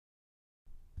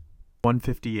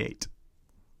158.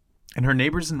 And her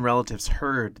neighbors and relatives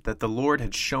heard that the Lord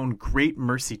had shown great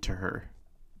mercy to her,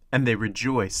 and they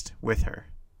rejoiced with her.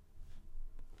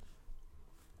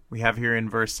 We have here in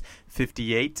verse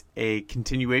 58 a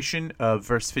continuation of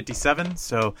verse 57.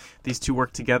 So these two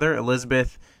work together.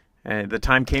 Elizabeth, the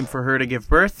time came for her to give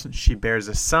birth. She bears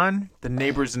a son. The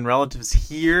neighbors and relatives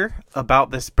hear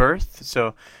about this birth.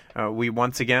 So we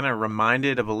once again are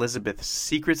reminded of Elizabeth's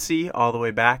secrecy all the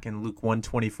way back in Luke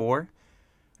 1:24.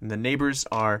 And the neighbors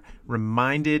are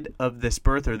reminded of this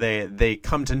birth, or they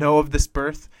come to know of this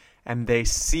birth, and they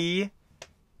see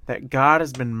that God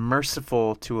has been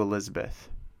merciful to Elizabeth,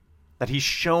 that he's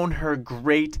shown her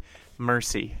great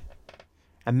mercy.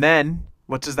 And then,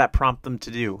 what does that prompt them to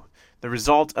do? The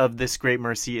result of this great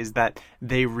mercy is that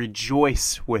they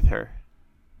rejoice with her.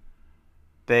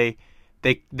 They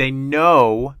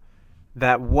know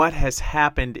that what has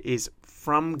happened is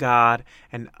from God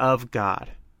and of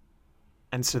God.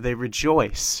 And so they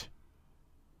rejoice.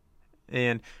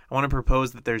 And I want to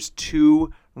propose that there's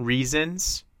two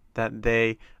reasons that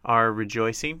they are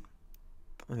rejoicing.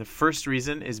 And the first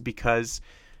reason is because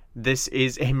this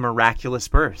is a miraculous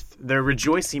birth. They're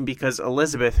rejoicing because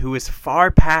Elizabeth, who is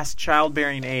far past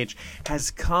childbearing age,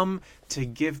 has come to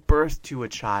give birth to a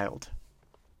child.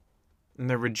 And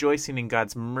they're rejoicing in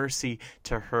God's mercy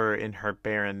to her in her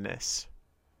barrenness.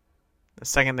 The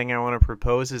second thing I want to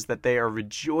propose is that they are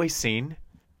rejoicing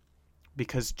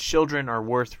because children are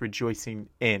worth rejoicing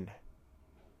in.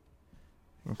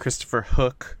 And Christopher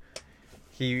Hook,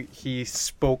 he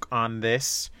spoke on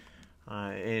this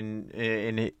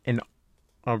in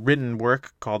a written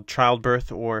work called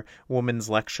Childbirth or Woman's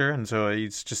Lecture. And so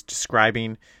he's just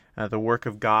describing the work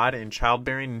of God in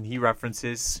childbearing, and he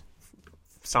references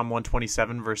Psalm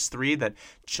 127 verse 3 that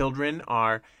children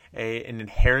are an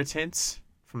inheritance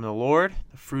from the Lord.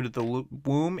 The fruit of the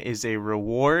womb is a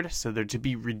reward, so they're to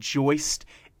be rejoiced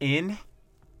in.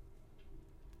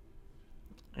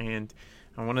 And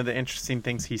one of the interesting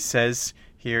things he says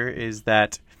here is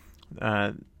that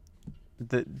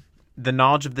the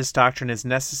knowledge of this doctrine is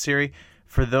necessary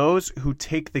for those who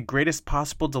take the greatest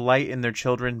possible delight in their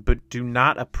children but do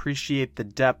not appreciate the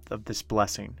depth of this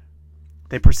blessing.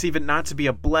 They perceive it not to be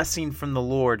a blessing from the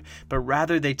Lord, but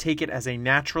rather they take it as a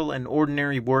natural and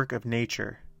ordinary work of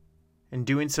nature. In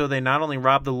doing so, they not only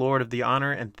rob the Lord of the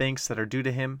honor and thanks that are due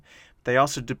to him, but they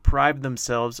also deprive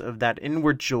themselves of that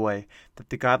inward joy that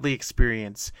the godly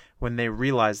experience when they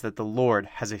realize that the Lord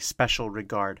has a special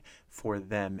regard for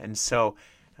them. And so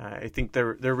I think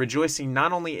they're rejoicing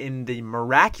not only in the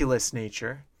miraculous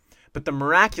nature, but the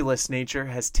miraculous nature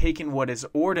has taken what is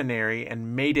ordinary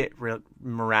and made it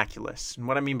miraculous. And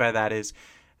what I mean by that is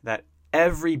that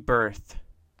every birth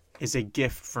is a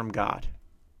gift from God.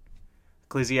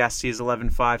 Ecclesiastes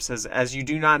 11:5 says, "As you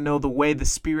do not know the way the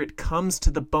Spirit comes to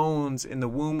the bones in the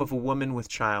womb of a woman with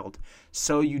child,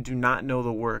 so you do not know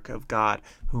the work of God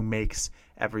who makes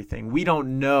everything." We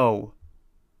don't know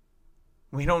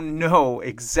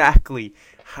exactly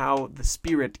how the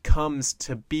Spirit comes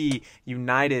to be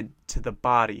united to the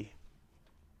body.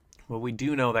 Well, we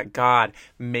do know that God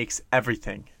makes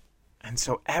everything. And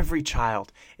so every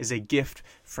child is a gift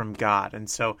from God. And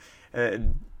so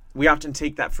we often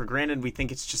take that for granted. We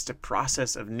think it's just a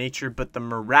process of nature, but the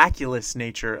miraculous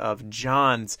nature of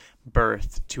John's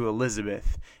birth to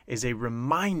Elizabeth is a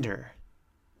reminder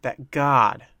that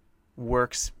God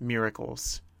works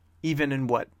miracles, even in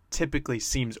what typically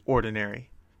seems ordinary.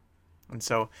 And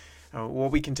so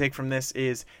what we can take from this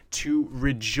is to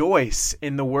rejoice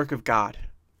in the work of God,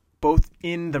 both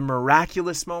in the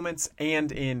miraculous moments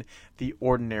and in the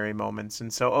ordinary moments.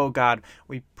 And so, oh God,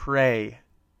 we pray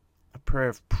a prayer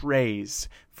of praise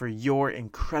for your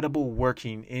incredible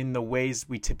working in the ways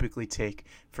we typically take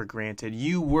for granted.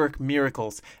 You work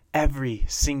miracles every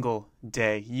single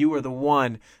day. You are the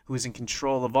one who is in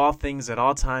control of all things at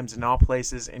all times and all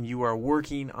places, and you are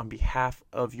working on behalf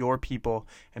of your people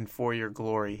and for your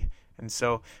glory. And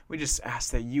so we just ask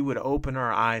that you would open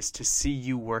our eyes to see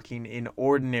you working in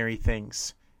ordinary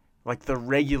things, like the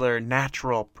regular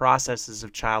natural processes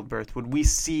of childbirth. Would we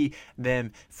see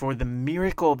them for the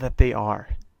miracle that they are?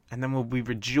 And then will we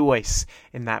rejoice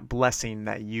in that blessing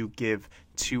that you give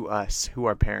to us who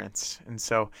are parents. And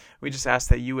so we just ask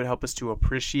that you would help us to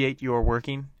appreciate your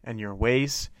working and your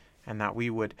ways, and that we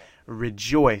would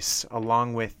rejoice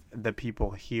along with the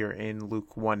people here in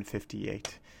Luke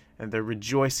 1:58. And they're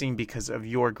rejoicing because of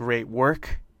your great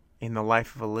work in the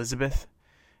life of Elizabeth,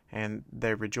 and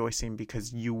they're rejoicing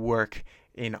because you work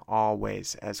in all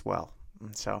ways as well.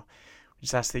 And so we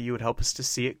just ask that you would help us to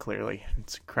see it clearly.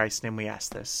 It's in Christ's name we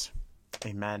ask this.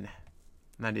 Amen.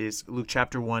 And that is Luke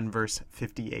chapter 1, verse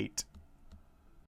 58.